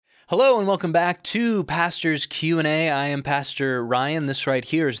Hello and welcome back to Pastor's Q&A. I am Pastor Ryan. This right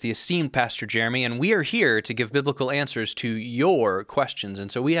here is the esteemed Pastor Jeremy, and we are here to give biblical answers to your questions. And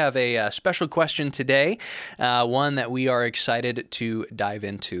so we have a special question today, one that we are excited to dive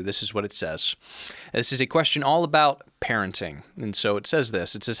into. This is what it says. This is a question all about parenting. And so it says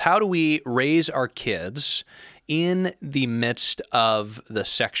this. It says, how do we raise our kids in the midst of the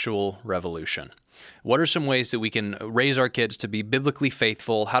sexual revolution? What are some ways that we can raise our kids to be biblically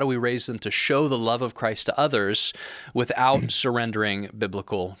faithful? How do we raise them to show the love of Christ to others without surrendering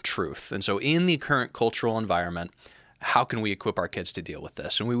biblical truth? And so in the current cultural environment, how can we equip our kids to deal with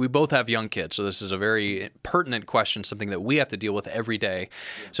this? And we both have young kids, so this is a very pertinent question, something that we have to deal with every day.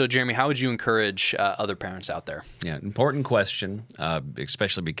 So Jeremy, how would you encourage other parents out there? Yeah, important question,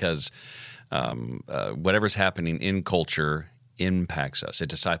 especially because whatever's happening in culture impacts us. It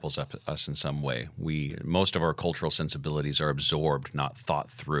disciples us in some way. Most of our cultural sensibilities are absorbed, not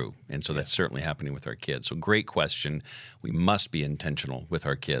thought through. And so that's certainly happening with our kids. So great question. We must be intentional with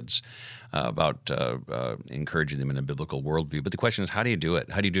our kids about encouraging them in a biblical worldview. But the question is, how do you do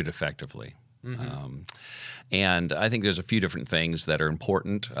it? How do you do it effectively? Mm-hmm. And I think there's a few different things that are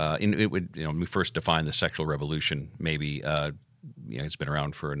important. When we first define the sexual revolution, maybe it's been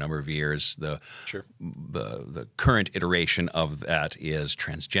around for a number of years. The current iteration of that is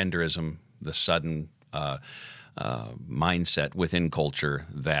transgenderism, the sudden mindset within culture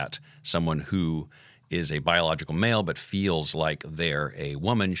that someone who is a biological male but feels like they're a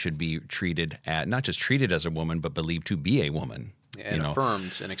woman should be treated not just treated as a woman, but believed to be a woman. And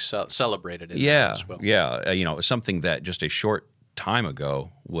affirmed and celebrated. As well. Something that just a short time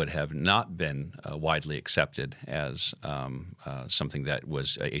ago would have not been widely accepted as something that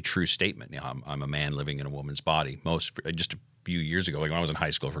was a true statement. I'm a man living in a woman's body. Just a few years ago, like when I was in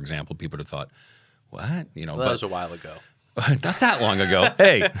high school, for example, people would have thought, "What?" That was a while ago. Not that long ago.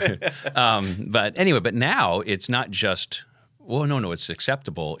 Hey, but anyway, but now it's not just. Well, no, it's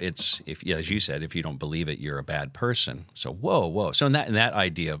acceptable. It's as you said, if you don't believe it, you're a bad person. So whoa. So in that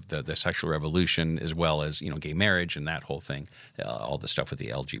idea of the sexual revolution, as well as gay marriage and that whole thing, all the stuff with the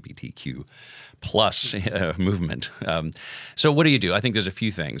LGBTQ plus movement. So what do you do? I think there's a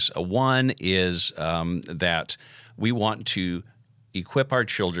few things. One is that we want to equip our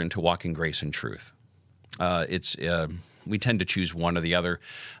children to walk in grace and truth. We tend to choose one or the other.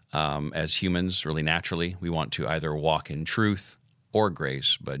 As humans, really naturally, we want to either walk in truth or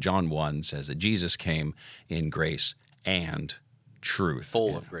grace. But John 1 says that Jesus came in grace and truth.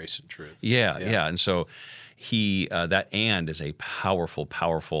 Full of grace and truth. Yeah. And so that "and" is a powerful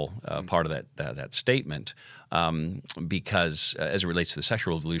part of that statement because as it relates to the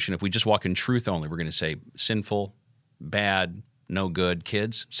sexual revolution, if we just walk in truth only, we're going to say sinful, bad, no good.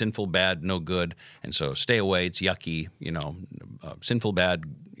 Kids, sinful, bad, no good. And so stay away, it's yucky, sinful, bad,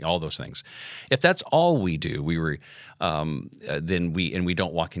 all those things. If that's all we do, then we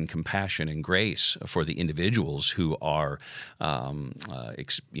don't walk in compassion and grace for the individuals who are,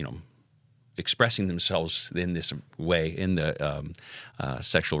 expressing themselves in this way in the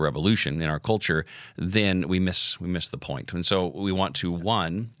sexual revolution in our culture, then we miss the point. And so we want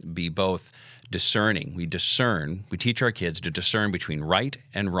to, be both discerning. We teach our kids to discern between right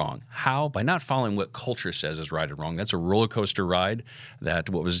and wrong. How? By not following what culture says is right or wrong. That's a roller coaster ride that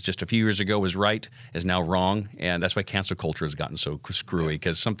what was just a few years ago was right is now wrong. And that's why cancel culture has gotten so screwy,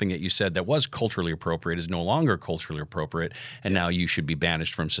 because something that you said that was culturally appropriate is no longer culturally appropriate, and now you should be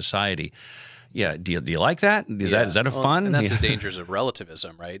banished from society. Yeah, do you like that? Is that a fun? And that's the dangers of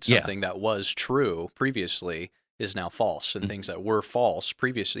relativism, right? Something that was true previously is now false, and things that were false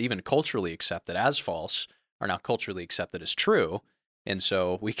previously, even culturally accepted as false, are now culturally accepted as true. And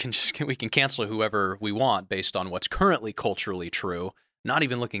so we can cancel whoever we want based on what's currently culturally true, not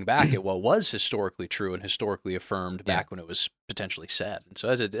even looking back at what was historically true and historically affirmed back when it was potentially said. And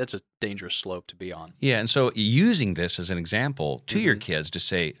so that's a dangerous slope to be on. Yeah, and so using this as an example to your kids to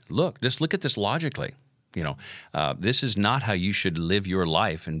say, just look at this logically. This is not how you should live your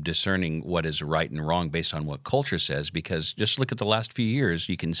life in discerning what is right and wrong based on what culture says, because just look at the last few years,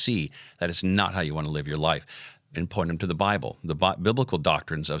 you can see that it's not how you want to live your life. And point them to the Bible. The biblical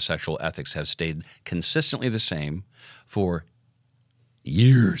doctrines of sexual ethics have stayed consistently the same for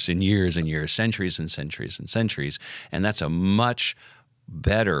years and years and years, centuries and centuries and centuries, and that's a much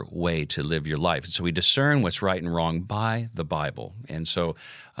better way to live your life. So we discern what's right and wrong by the Bible. And so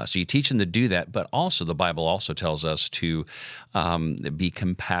you teach them to do that, but also the Bible also tells us to be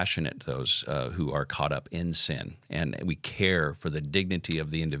compassionate to those who are caught up in sin. And we care for the dignity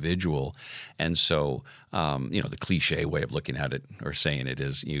of the individual. And so, the cliche way of looking at it or saying it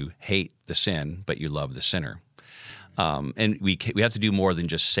is you hate the sin, but you love the sinner. And we have to do more than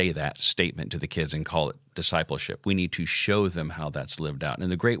just say that statement to the kids and call it discipleship. We need to show them how that's lived out.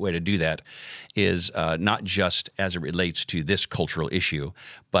 And the great way to do that is not just as it relates to this cultural issue,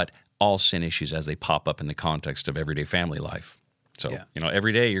 but all sin issues as they pop up in the context of everyday family life. So,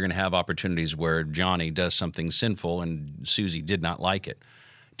 every day you're going to have opportunities where Johnny does something sinful and Susie did not like it.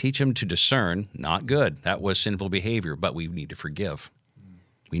 Teach him to discern, not good. That was sinful behavior, but we need to forgive.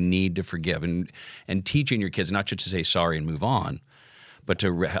 We need to forgive. And teaching your kids not just to say sorry and move on, but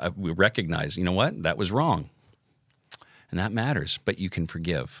to recognize, you know what, that was wrong. And that matters, but you can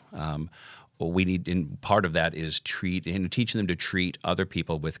forgive. What we need, and part of that is teaching them to treat other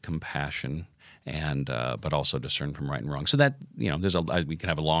people with compassion, and but also discern from right and wrong. So that we can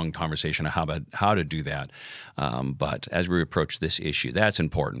have a long conversation on how to do that. But as we approach this issue, that's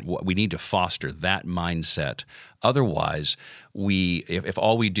important. We need to foster that mindset. Otherwise, if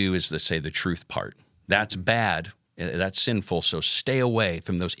all we do is say the truth part, that's bad, that's sinful. So stay away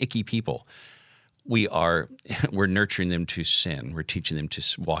from those icky people. We're nurturing them to sin. We're teaching them to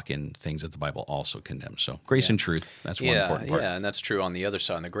walk in things that the Bible also condemns. So grace and truth, that's one important part. Yeah, and that's true on the other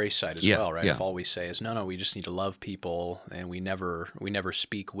side, on the grace side as well, right? If all we say is, no, we just need to love people and we never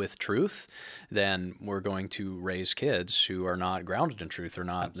speak with truth, then we're going to raise kids who are not grounded in truth, they're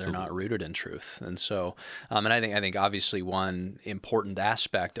not rooted in truth. And so, and I think obviously one important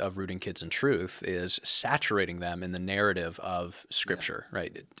aspect of rooting kids in truth is saturating them in the narrative of Scripture,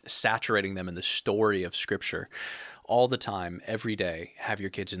 right? Saturating them in the story of Scripture all the time, every day. Have your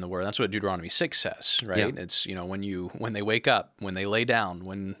kids in the Word. That's what Deuteronomy 6 says, right? Yeah. It's when they wake up, when they lay down,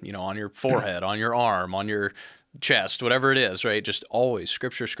 when on your forehead, on your arm, on your chest, whatever it is, right? Just always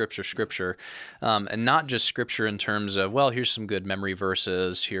Scripture, Scripture, Scripture, and not just Scripture in terms of, well, here's some good memory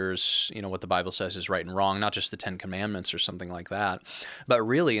verses, here's what the Bible says is right and wrong, not just the Ten Commandments or something like that, but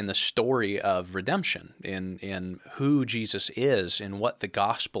really in the story of redemption, in who Jesus is, in what the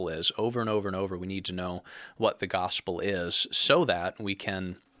gospel is. Over and over and over, we need to know what the gospel is so that we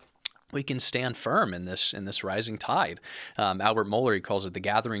can stand firm in this rising tide. Albert Mohler, he calls it the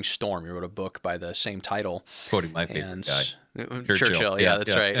gathering storm. He wrote a book by the same title. Quoting my favorite guy. Churchill, yeah,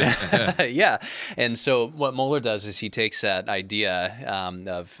 that's right. Yeah. And so what Mohler does is he takes that idea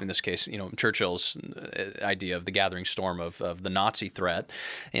of, in this case, Churchill's idea of the gathering storm of the Nazi threat,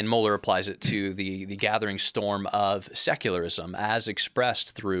 and Mohler applies it to the gathering storm of secularism as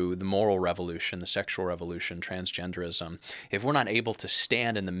expressed through the moral revolution, the sexual revolution, transgenderism. If we're not able to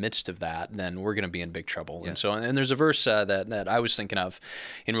stand in the midst of that, then we're going to be in big trouble. Yeah. And there's a verse that I was thinking of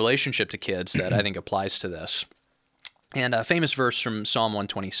in relationship to kids that I think applies to this. And a famous verse from Psalm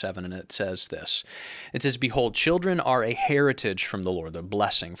 127, and it says this. It says, "Behold, children are a heritage from the Lord, a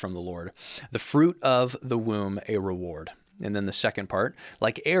blessing from the Lord, the fruit of the womb a reward." And then the second part,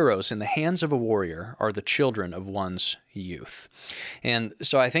 "Like arrows in the hands of a warrior are the children of one's youth." And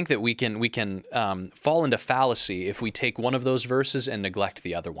so I think that we can fall into fallacy if we take one of those verses and neglect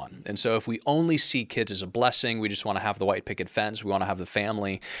the other one. And so if we only see kids as a blessing, we just want to have the white picket fence, we want to have the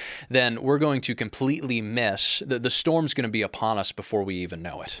family, then we're going to completely miss, the storm's going to be upon us before we even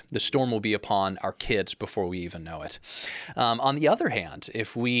know it. The storm will be upon our kids before we even know it. On the other hand,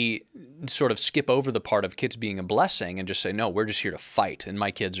 if we sort of skip over the part of kids being a blessing and just say, no, we're just here to fight, and my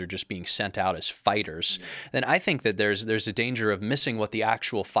kids are just being sent out as fighters, then I think that there's a danger of missing what the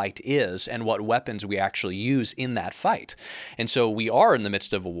actual fight is and what weapons we actually use in that fight. And so we are in the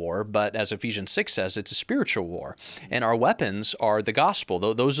midst of a war, but as Ephesians 6 says, it's a spiritual war. And our weapons are the gospel.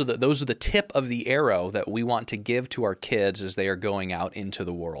 Those are the tip of the arrow that we want to give to our kids as they are going out into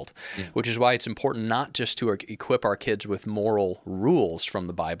the world, which is why it's important not just to equip our kids with moral rules from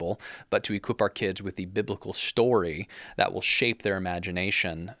the Bible, but to equip our kids with the biblical story that will shape their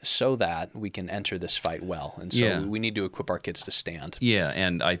imagination so that we can enter this fight well. And so we need to equip our kids to stand. Yeah,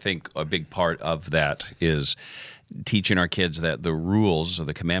 and I think a big part of that is teaching our kids that the rules or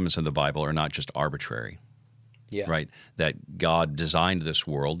the commandments of the Bible are not just arbitrary. Yeah. Right? That God designed this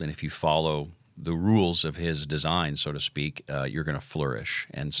world, and if you follow the rules of His design, so to speak, you're going to flourish.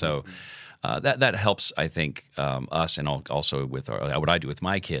 And so that helps, I think, us, and also with what I do with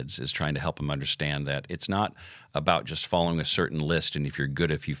my kids is trying to help them understand that it's not about just following a certain list, and if you're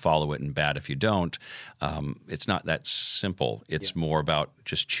good if you follow it and bad if you don't. It's not that simple. It's more about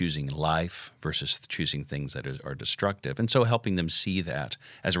just choosing life versus choosing things that are destructive. And so helping them see that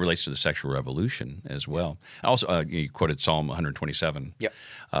as it relates to the sexual revolution as well. Also, you quoted Psalm 127. Yep.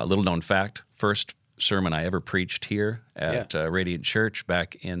 Little known fact, first sermon I ever preached here at Radiant Church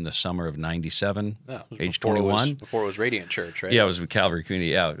back in the summer of '97, age 21. Before it was Radiant Church, right? Yeah, it was with Calvary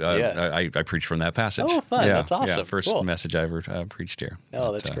Community. I preached from that passage. Oh, fun. That's awesome. Yeah, first Cool. message I ever preached here.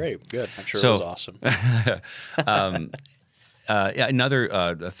 Oh, that's great. Good. I'm sure it was awesome.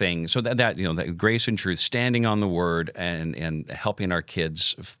 Another thing, so that grace and truth, standing on the Word and helping our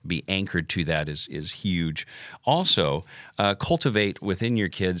kids be anchored to that is huge. Also, cultivate within your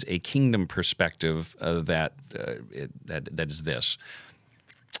kids a kingdom perspective that is this.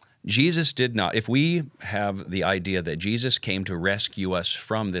 Jesus did not. If we have the idea that Jesus came to rescue us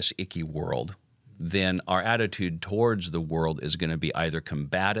from this icky world, then our attitude towards the world is going to be either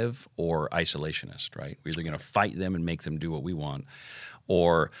combative or isolationist, right? We're either going to fight them and make them do what we want,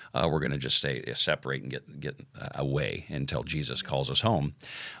 or we're going to just stay separate and get away until Jesus calls us home.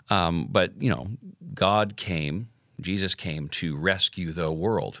 But Jesus came to rescue the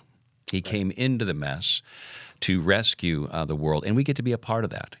world. He came into the mess to rescue the world, and we get to be a part of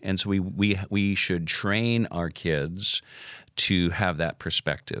that. And so we should train our kids to have that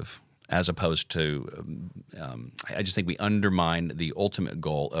perspective, as opposed to, I just think we undermine the ultimate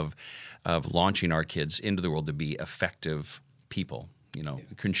goal of launching our kids into the world to be effective people,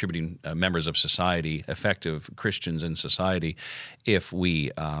 contributing members of society, effective Christians in society. If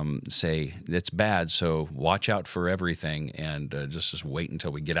we say it's bad, so watch out for everything and just wait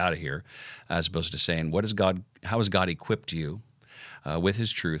until we get out of here, as opposed to saying, how has God equipped you with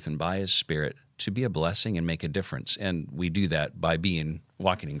His truth and by His Spirit to be a blessing and make a difference? And we do that by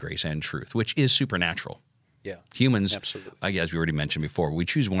walking in grace and truth, which is supernatural. Yeah. Humans, absolutely. As we already mentioned before, we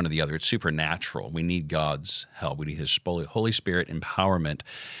choose one or the other. It's supernatural. We need God's help. We need His Holy Spirit empowerment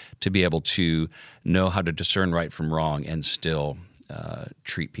to be able to know how to discern right from wrong and still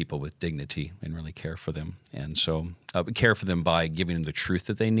treat people with dignity and really care for them. And so care for them by giving them the truth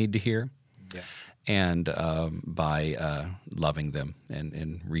that they need to hear. Yeah. And by loving them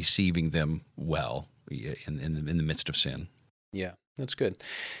and receiving them well in the midst of sin. Yeah, that's good.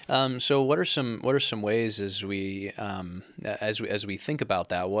 So, what are some ways as we think about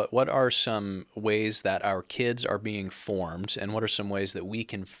that? What are some ways that our kids are being formed, and what are some ways that we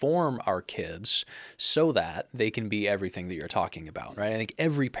can form our kids so that they can be everything that you're talking about? Right? I think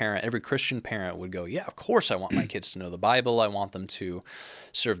every Christian parent would go, yeah, of course I want my kids to know the Bible. I want them to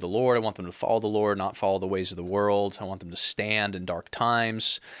serve the Lord. I want them to follow the Lord, not follow the ways of the world. I want them to stand in dark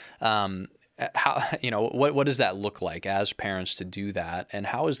times. What does that look like as parents to do that, and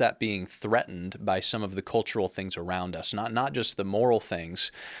how is that being threatened by some of the cultural things around us? Not just the moral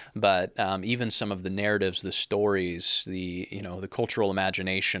things, but even some of the narratives, the stories, the cultural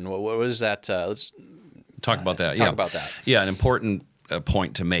imagination. What is that? Let's talk about that. Talk about that. Yeah, an important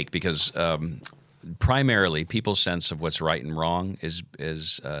point to make, because primarily people's sense of what's right and wrong is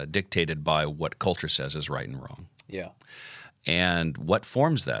dictated by what culture says is right and wrong. Yeah. And what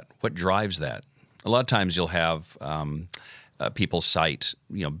forms that? What drives that? A lot of times you'll have people cite,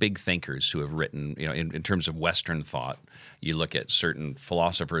 big thinkers who have written, in terms of Western thought. You look at certain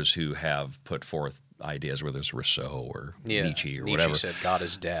philosophers who have put forth ideas, whether it's Rousseau or Nietzsche or whatever. Nietzsche said God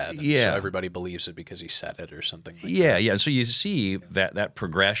is dead. So everybody believes it because he said it or something like that. Yeah. So you see that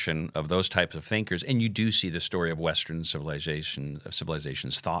progression of those types of thinkers, and you do see the story of Western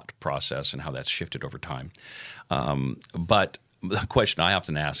civilization's thought process and how that's shifted over time. But the question I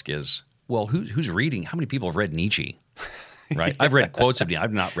often ask is, well, who's reading? How many people have read Nietzsche? Right, I've read quotes of Nietzsche.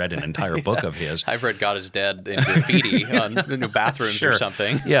 I've not read an entire book of his. I've read God is Dead in graffiti on the new bathrooms or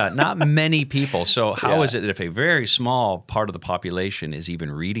something. Yeah, not many people. So how is it that if a very small part of the population is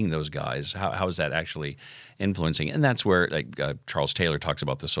even reading those guys, how is that actually influencing? And that's where Charles Taylor talks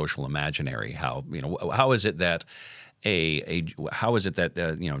about the social imaginary. How is it that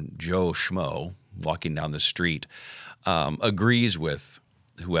Joe Schmo walking down the street agrees with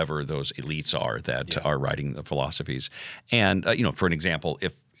whoever those elites are that are writing the philosophies. And, for an example,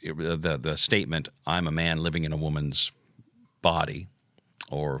 if the statement, I'm a man living in a woman's body,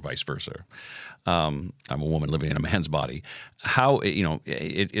 or vice versa, I'm a woman living in a man's body, how,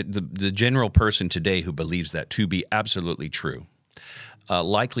 the general person today who believes that to be absolutely true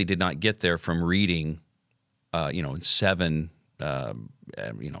likely did not get there from reading, 7,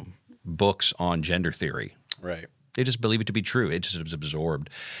 books on gender theory. Right. They just believe it to be true. It just is absorbed.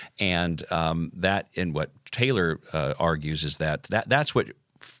 And that, and what Taylor argues is that's what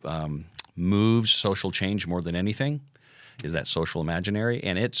moves social change more than anything, is that social imaginary.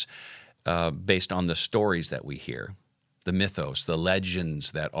 And it's based on the stories that we hear, the mythos, the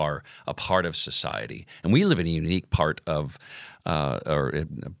legends that are a part of society. And we live in a unique part of, or a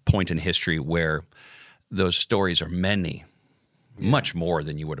point in history where those stories are much more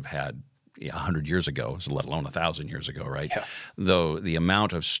than you would have had 100 years ago, let alone 1,000 years ago, right? Yeah. Though the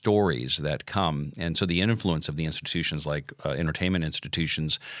amount of stories that come, and so the influence of the institutions like entertainment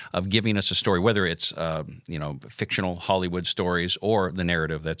institutions of giving us a story, whether it's fictional Hollywood stories or the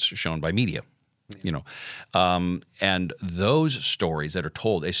narrative that's shown by media. And those stories that are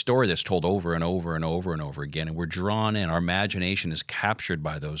told, a story that's told over and over and over and over again, and we're drawn in, our imagination is captured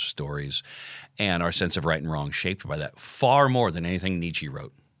by those stories, and our sense of right and wrong shaped by that far more than anything Nietzsche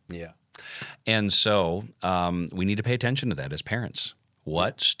wrote. Yeah. And so we need to pay attention to that as parents.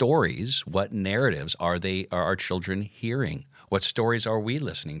 What stories, what narratives are our children hearing? What stories are we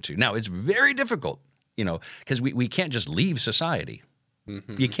listening to? Now, it's very difficult, because we can't just leave society.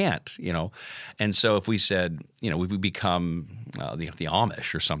 You can't, And so if we said, if we become the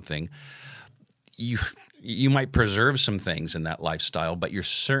Amish or something, you might preserve some things in that lifestyle, but you're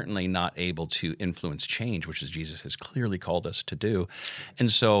certainly not able to influence change, which is Jesus has clearly called us to do.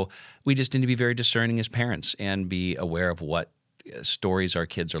 And so we just need to be very discerning as parents and be aware of what stories our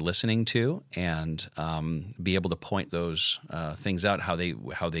kids are listening to, and be able to point those things out, how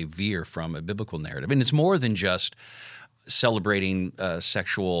they veer from a biblical narrative. And it's more than just celebrating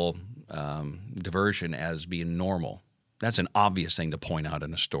sexual diversion as being normal. That's an obvious thing to point out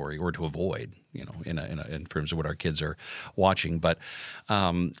in a story or to avoid, in terms of what our kids are watching. But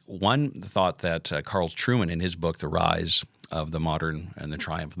one thought that Carl Trueman in his book, The Rise of the Modern and the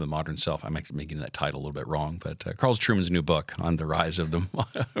Triumph of the Modern Self, I'm making that title a little bit wrong, but Carl Trueman's new book on the rise of the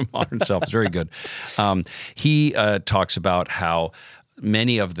modern self is very good. He talks about how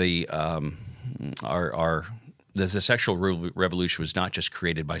many of the the sexual revolution was not just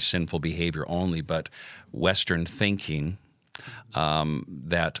created by sinful behavior only, but Western thinking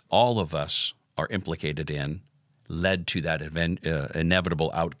that all of us are implicated in led to that inevitable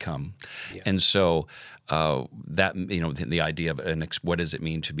outcome. Yeah. And so that, the idea of what does it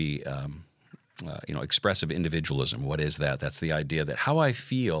mean to be expressive individualism? What is that? That's the idea that how I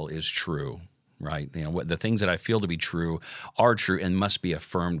feel is true. Right? What the things that I feel to be true are true and must be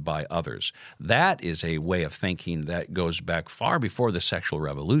affirmed by others. That is a way of thinking that goes back far before the sexual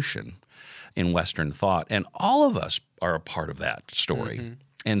revolution in Western thought. And all of us are a part of that story. Mm-hmm.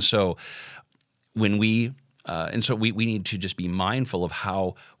 And so when we need to just be mindful of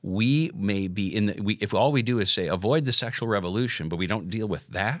how we may be if all we do is say avoid the sexual revolution, but we don't deal with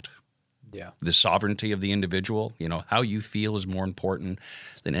that. Yeah, the sovereignty of the individual, how you feel is more important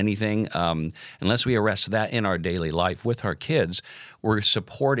than anything. Unless we arrest that in our daily life with our kids, we're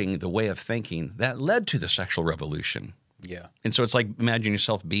supporting the way of thinking that led to the sexual revolution. Yeah. And so it's like imagine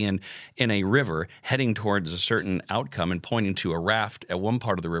yourself being in a river heading towards a certain outcome and pointing to a raft at one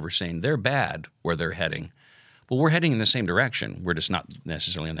part of the river saying they're bad where they're heading. Well, we're heading in the same direction. We're just not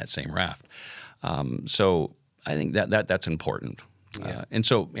necessarily on that same raft. So I think that's important. Yeah. And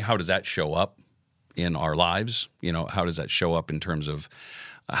so how does that show up in our lives? How does that show up in terms of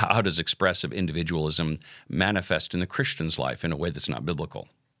how does expressive individualism manifest in the Christian's life in a way that's not biblical?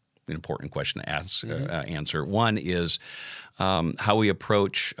 An important question to answer. One is how we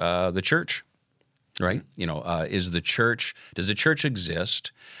approach the church, right? Does the church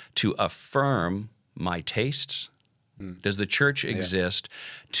exist to affirm my tastes? Does the church exist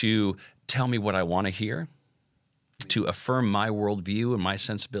to tell me what I want to hear? To affirm my worldview and my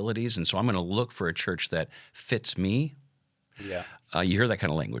sensibilities, and so I'm going to look for a church that fits me. Yeah, you hear that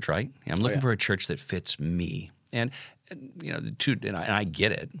kind of language, right? I'm looking for a church that fits me, and I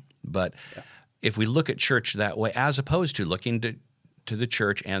get it. But if we look at church that way, as opposed to looking to the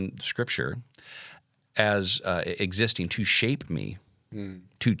church and Scripture as existing to shape me,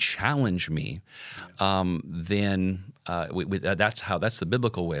 to challenge me, then that's the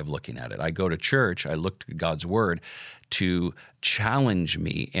biblical way of looking at it. I go to church, I look to God's Word to challenge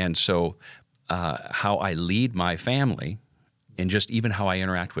me, and so how I lead my family and just even how I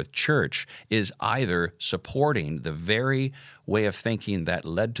interact with church is either supporting the very way of thinking that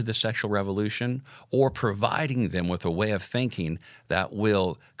led to the sexual revolution or providing them with a way of thinking that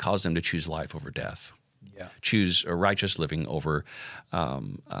will cause them to choose life over death. Yeah. Choose a righteous living over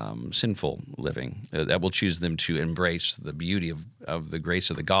sinful living. That will choose them to embrace the beauty of the grace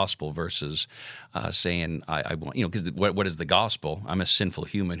of the gospel versus saying, I want, because what is the gospel? I'm a sinful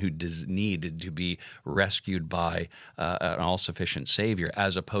human who does need to be rescued by an all-sufficient Savior,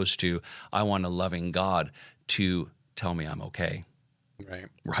 as opposed to, I want a loving God to tell me I'm okay.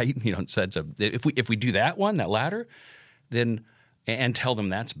 Right? So if we do that latter, then, and tell them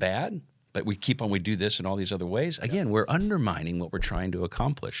that's bad, but we do this in all these other ways, again, we're undermining what we're trying to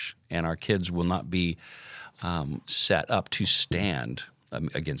accomplish, and our kids will not be set up to stand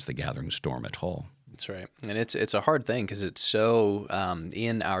against the gathering storm at all. That's right. And it's a hard thing because it's so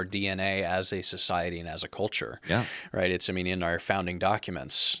in our DNA as a society and as a culture. Yeah. Right. In our founding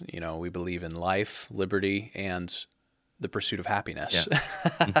documents, we believe in life, liberty, and the pursuit of happiness.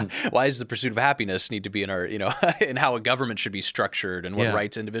 Yeah. Why does the pursuit of happiness need to be in our, in how a government should be structured and what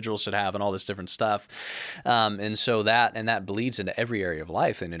rights individuals should have and all this different stuff. And so that bleeds into every area of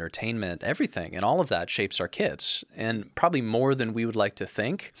life and entertainment, everything. And all of that shapes our kids, and probably more than we would like to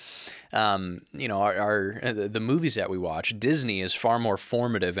think. The movies that we watch, Disney is far more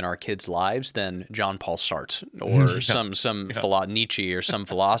formative in our kids' lives than John Paul Sartre or Nietzsche or some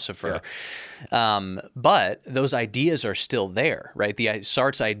philosopher. But those ideas are still there, right?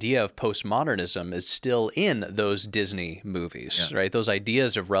 Sartre's idea of postmodernism is still in those Disney movies, right? Those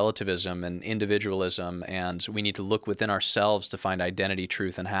ideas of relativism and individualism, and we need to look within ourselves to find identity,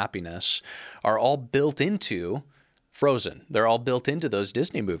 truth, and happiness, are all built into Frozen. They're all built into those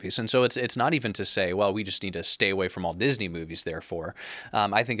Disney movies. And so it's not even to say, well, we just need to stay away from all Disney movies, therefore.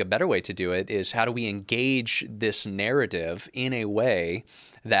 I think a better way to do it is, how do we engage this narrative in a way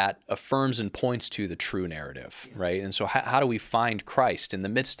that affirms and points to the true narrative, right? And so how do we find Christ in the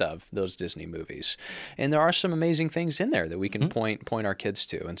midst of those Disney movies? And there are some amazing things in there that we can point our kids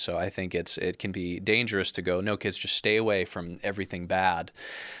to. And so I think it can be dangerous to go, no, kids, just stay away from everything bad.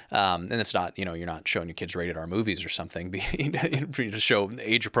 And it's not, you're not showing your kids rated R movies or something, to show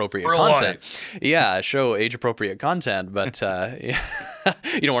age-appropriate content. Yeah, show age-appropriate content, but you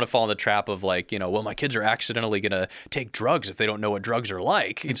don't want to fall in the trap of well, my kids are accidentally going to take drugs if they don't know what drugs are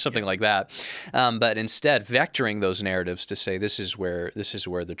like. Something like that, but instead vectoring those narratives to say this is where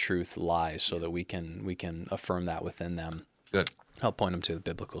the truth lies, so that we can affirm that within them. Good. Help point them to the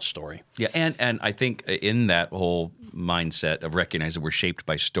biblical story. Yeah, and I think in that whole mindset of recognizing we're shaped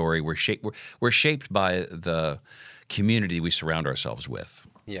by story, we're shaped by the community we surround ourselves with.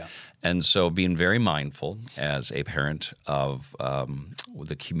 Yeah. And so being very mindful as a parent of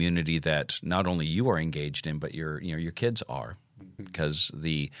the community that not only you are engaged in, but your kids are. Because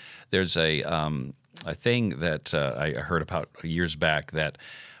there's a thing that I heard about years back, that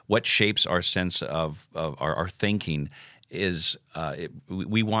what shapes our sense of our thinking is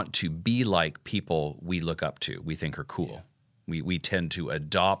we want to be like people we look up to, we think are cool. Yeah. We tend to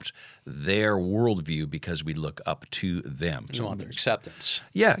adopt their worldview because we look up to them. We want their acceptance.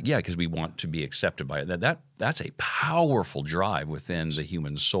 Yeah, because we want to be accepted by it. That's a powerful drive within the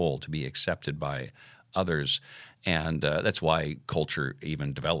human soul, to be accepted by others. And that's why culture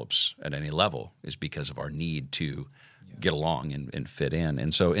even develops at any level, is because of our need to get along and fit in.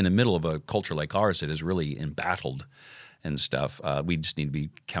 And so in the middle of a culture like ours that is really embattled and stuff, we just need to be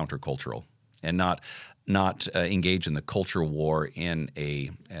countercultural and not engage in the culture war in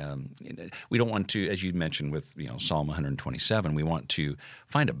a we don't want to, as you mentioned with Psalm 127, we want to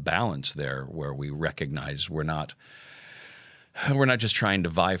find a balance there where we recognize we're not just trying to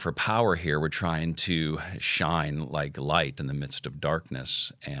vie for power here. We're trying to shine like light in the midst of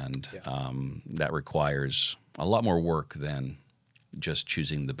darkness, and that requires a lot more work than just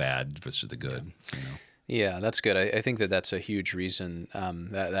choosing the bad versus the good. Yeah, that's good. I think that's a huge reason,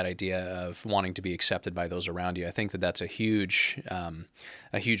 that idea of wanting to be accepted by those around you. I think that's a huge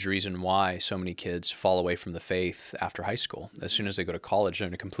reason why so many kids fall away from the faith after high school. As soon as they go to college, they're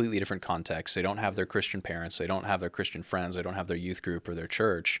in a completely different context. They don't have their Christian parents. They don't have their Christian friends. They don't have their youth group or their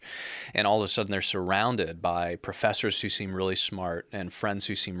church. And all of a sudden, they're surrounded by professors who seem really smart and friends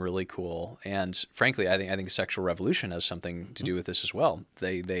who seem really cool. And frankly, I think the sexual revolution has something to do with this as well.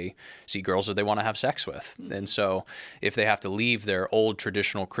 They see girls that they want to have sex with. And so if they have to leave their old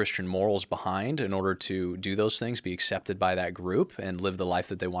traditional Christian morals behind in order to do those things, be accepted by that group and live the life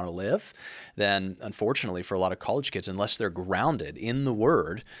that they want to live, then unfortunately for a lot of college kids, unless they're grounded in the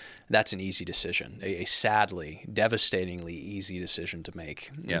Word, that's an easy decision, a sadly, devastatingly easy decision to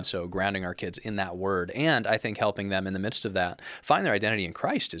make. Yeah. And so grounding our kids in that Word, and I think helping them in the midst of that find their identity in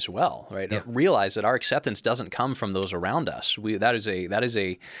Christ as well, right? Yeah. Realize that our acceptance doesn't come from those around us. That is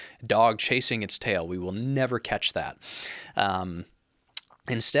a dog chasing its tail. We will never catch that.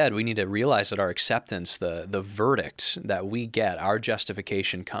 Instead, we need to realize that our acceptance, the verdict that we get, our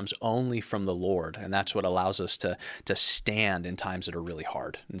justification comes only from the Lord, and that's what allows us to stand in times that are really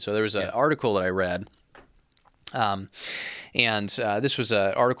hard. And so there was an article that I read, and this was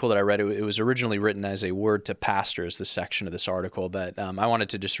an article that I read. It was originally written as a word to pastors, the section of this article, but I wanted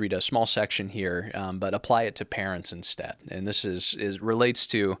to just read a small section here, but apply it to parents instead. And this relates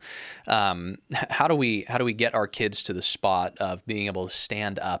to how do we get our kids to the spot of being able to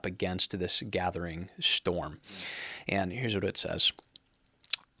stand up against this gathering storm. And here's what it says.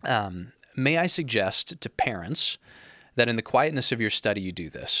 May I suggest to parents that in the quietness of your study you do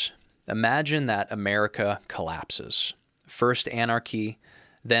this. Imagine that America collapses. First anarchy,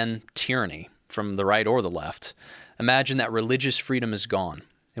 then tyranny from the right or the left. Imagine that religious freedom is gone,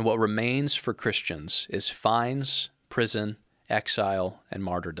 and what remains for Christians is fines, prison, exile, and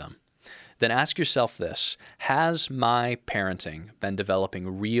martyrdom. Then ask yourself this: has my parenting been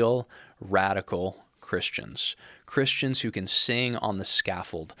developing real, radical Christians? Christians who can sing on the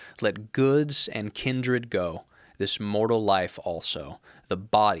scaffold, let goods and kindred go, this mortal life also, the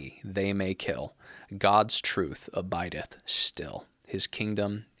body they may kill. God's truth abideth still. His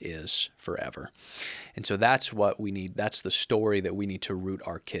kingdom is forever. And so that's what we need. That's the story that we need to root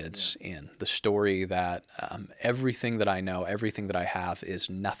our kids in. The story that everything that I know, everything that I have is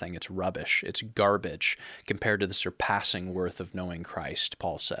nothing. It's rubbish. It's garbage compared to the surpassing worth of knowing Christ,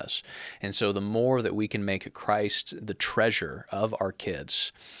 Paul says. And so the more that we can make Christ the treasure of our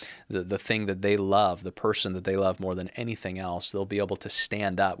kids, the thing that they love, the person that they love more than anything else, they'll be able to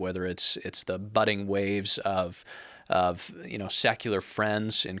stand up, whether it's the budding waves of secular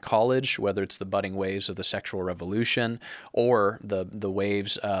friends in college, whether it's the budding waves of the sexual revolution or the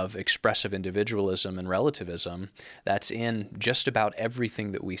waves of expressive individualism and relativism that's in just about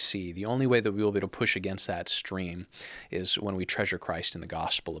everything that we see. The only way that we will be able to push against that stream is when we treasure Christ in the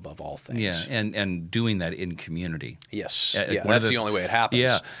gospel above all things. Yeah, and doing that in community. Yes, that's the only way it happens.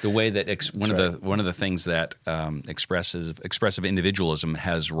 Yeah, the way that one of the things that expressive individualism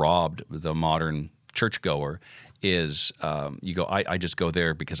has robbed the modern churchgoer is I just go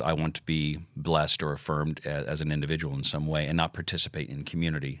there because I want to be blessed or affirmed as an individual in some way and not participate in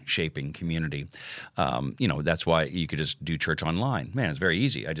community, shaping community. That's why you could just do church online. Man, it's very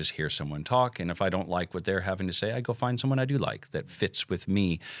easy. I just hear someone talk, and if I don't like what they're having to say, I go find someone I do like that fits with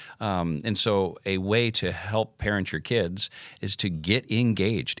me. And so a way to help parent your kids is to get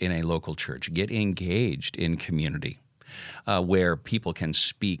engaged in a local church, get engaged in community. Where people can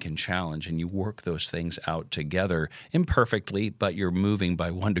speak and challenge, and you work those things out together imperfectly, but you're moving by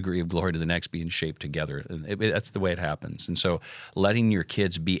one degree of glory to the next, being shaped together. That's the way it happens. And so letting your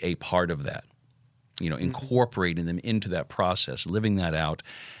kids be a part of that, incorporating them into that process, living that out,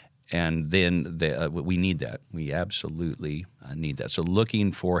 and then we need that. We absolutely need that. So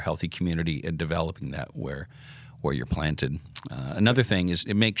looking for healthy community and developing that where you're planted. Another thing is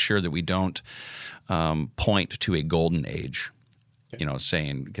to make sure that we don't point to a golden age,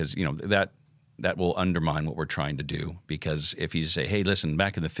 saying, because that will undermine what we're trying to do. Because if you say, hey, listen,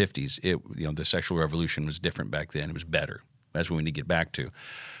 back in the 50s, the sexual revolution was different back then. It was better. That's what we need to get back to.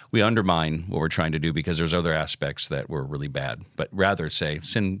 We undermine what we're trying to do because there's other aspects that were really bad. But rather say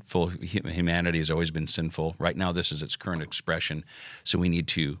sinful humanity has always been sinful. Right now, this is its current expression. So we need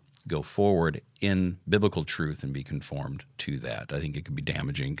to go forward in biblical truth and be conformed to that. I think it could be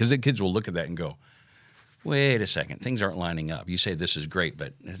damaging because the kids will look at that and go, wait a second, things aren't lining up. You say this is great,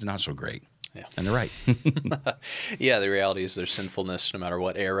 but it's not so great. Yeah. And they're right. Yeah, the reality is there's sinfulness no matter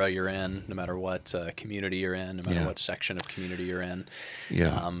what era you're in, no matter what community you're in, no matter what section of community you're in.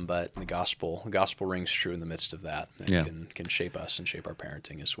 Yeah. But the gospel rings true in the midst of that and can shape us and shape our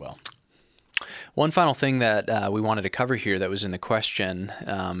parenting as well. One final thing that we wanted to cover here that was in the question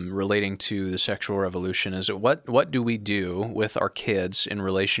relating to the sexual revolution is what do we do with our kids in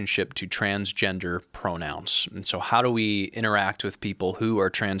relationship to transgender pronouns? And so how do we interact with people who are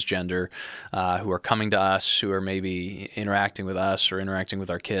transgender, who are coming to us, who are maybe interacting with us or interacting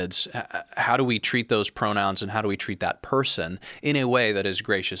with our kids? How do we treat those pronouns and how do we treat that person in a way that is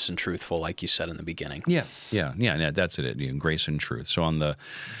gracious and truthful, like you said in the beginning? Yeah, that's it, grace and truth. So on the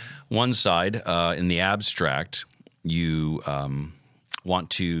one side, in the abstract, you want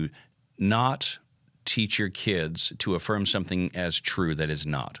to not teach your kids to affirm something as true that is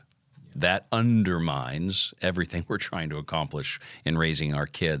not. That undermines everything we're trying to accomplish in raising our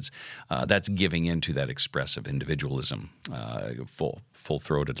kids. That's giving into that expressive individualism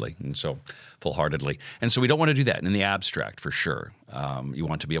full-throatedly and so full-heartedly. And so we don't want to do that in the abstract for sure. You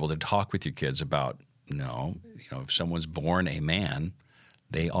want to be able to talk with your kids about, if someone's born a man,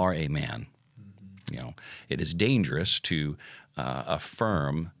 they are a man. Mm-hmm. It is dangerous to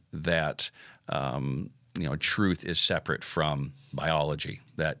affirm that truth is separate from biology.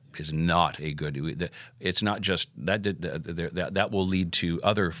 That is not a good. It's not just that. That will lead to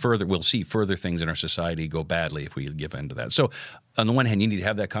further. We'll see further things in our society go badly if we give in to that. So, on the one hand, you need to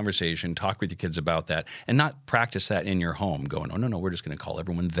have that conversation, talk with your kids about that, and not practice that in your home. Going, oh no, we're just going to call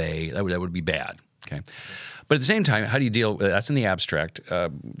everyone they. That would be bad. Okay. But at the same time, how do you deal? That's in the abstract,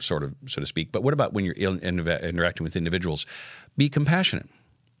 sort of, so to speak. But what about when you're interacting with individuals? Be compassionate.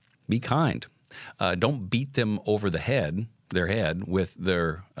 Be kind. Don't beat them over their head with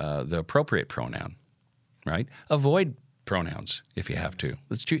the appropriate pronoun. Right? Avoid pronouns if you have to.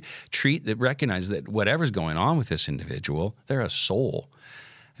 Let's recognize that whatever's going on with this individual, they're a soul.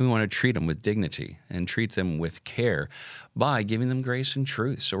 And we want to treat them with dignity and treat them with care by giving them grace and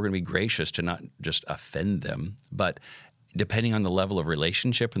truth. So we're going to be gracious to not just offend them, but depending on the level of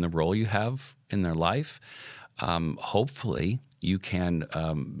relationship and the role you have in their life, hopefully you can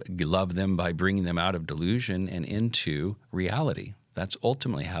love them by bringing them out of delusion and into reality. That's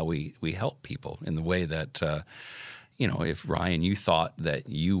ultimately how we help people in the way that, if Ryan, you thought that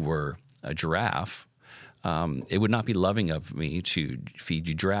you were a giraffe, it would not be loving of me to feed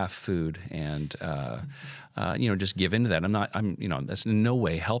you giraffe food and, just give into that. That's in no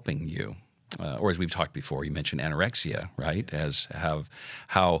way helping you. Or as we've talked before, you mentioned anorexia, right?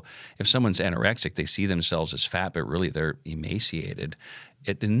 How if someone's anorexic, they see themselves as fat, but really they're emaciated.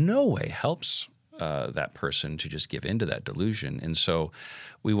 It in no way helps that person to just give into that delusion. And so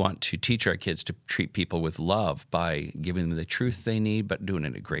we want to teach our kids to treat people with love by giving them the truth they need, but doing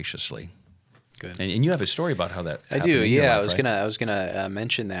it graciously. Good. And you have a story about how that happened. I do, in your yeah. life, I was gonna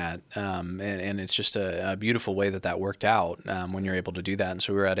mention that, and it's just a beautiful way that worked out when you're able to do that. And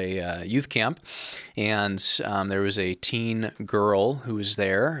so we were at a youth camp, and there was a teen girl who was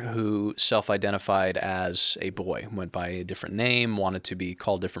there who self-identified as a boy, went by a different name, wanted to be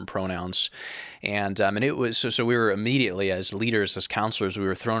called different pronouns, and it was so we were immediately, as leaders, as counselors, we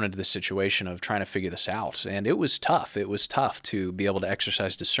were thrown into the situation of trying to figure this out, and it was tough. It was tough to be able to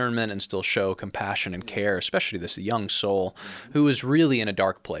exercise discernment and still show compassion and care, especially this young soul who was really in a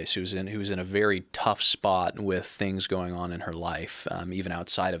dark place, who was in a very tough spot with things going on in her life, even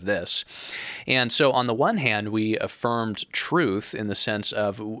outside of this. And so on the one hand, we affirmed truth in the sense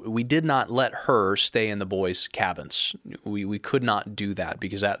of we did not let her stay in the boys' cabins. We could not do that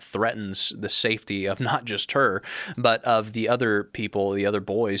because that threatens the safety of not just her, but of the other people, the other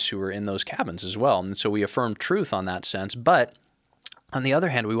boys who were in those cabins as well. And so we affirmed truth on that sense, but on the other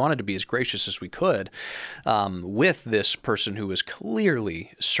hand, we wanted to be as gracious as we could with this person who was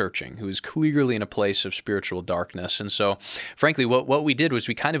clearly searching, who was clearly in a place of spiritual darkness. And so, frankly, what we did was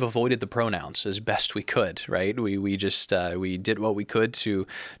we kind of avoided the pronouns as best we could, right? We just we did what we could to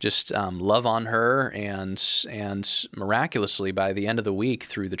just love on her, and miraculously, by the end of the week,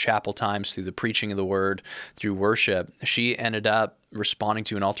 through the chapel times, through the preaching of the word, through worship, she ended up responding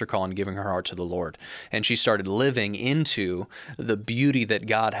to an altar call and giving her heart to the Lord. And she started living into the beauty that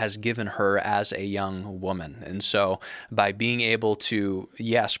God has given her as a young woman. And so by being able to,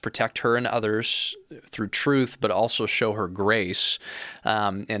 yes, protect her and others through truth, but also show her grace,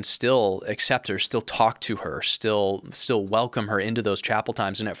 and still accept her, still talk to her, still welcome her into those chapel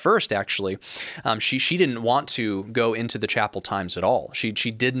times. And at first, actually, she didn't want to go into the chapel times at all. She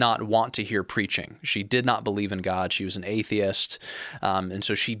did not want to hear preaching. She did not believe in God. She was an atheist. And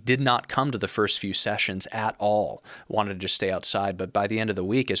so she did not come to the first few sessions at all, wanted to just stay outside. But by the end of the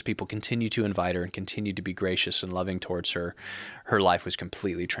week, as people continued to invite her and continued to be gracious and loving towards her, her life was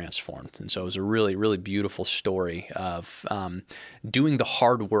completely transformed. And so it was a really, really beautiful story of doing the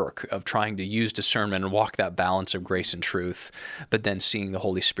hard work of trying to use discernment and walk that balance of grace and truth, but then seeing the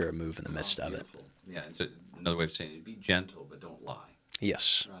Holy Spirit move in the midst of it. Yeah, it's another way of saying it, be gentle, but don't lie.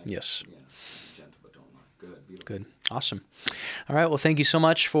 Yes, right? yes. Yeah, be gentle, but don't lie. Good, beautiful. Good. Awesome. All right. Well, thank you so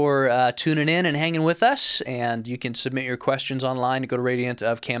much for tuning in and hanging with us. And you can submit your questions online. Go to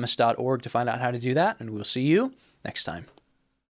radiantofcamus.org to find out how to do that. And we'll see you next time.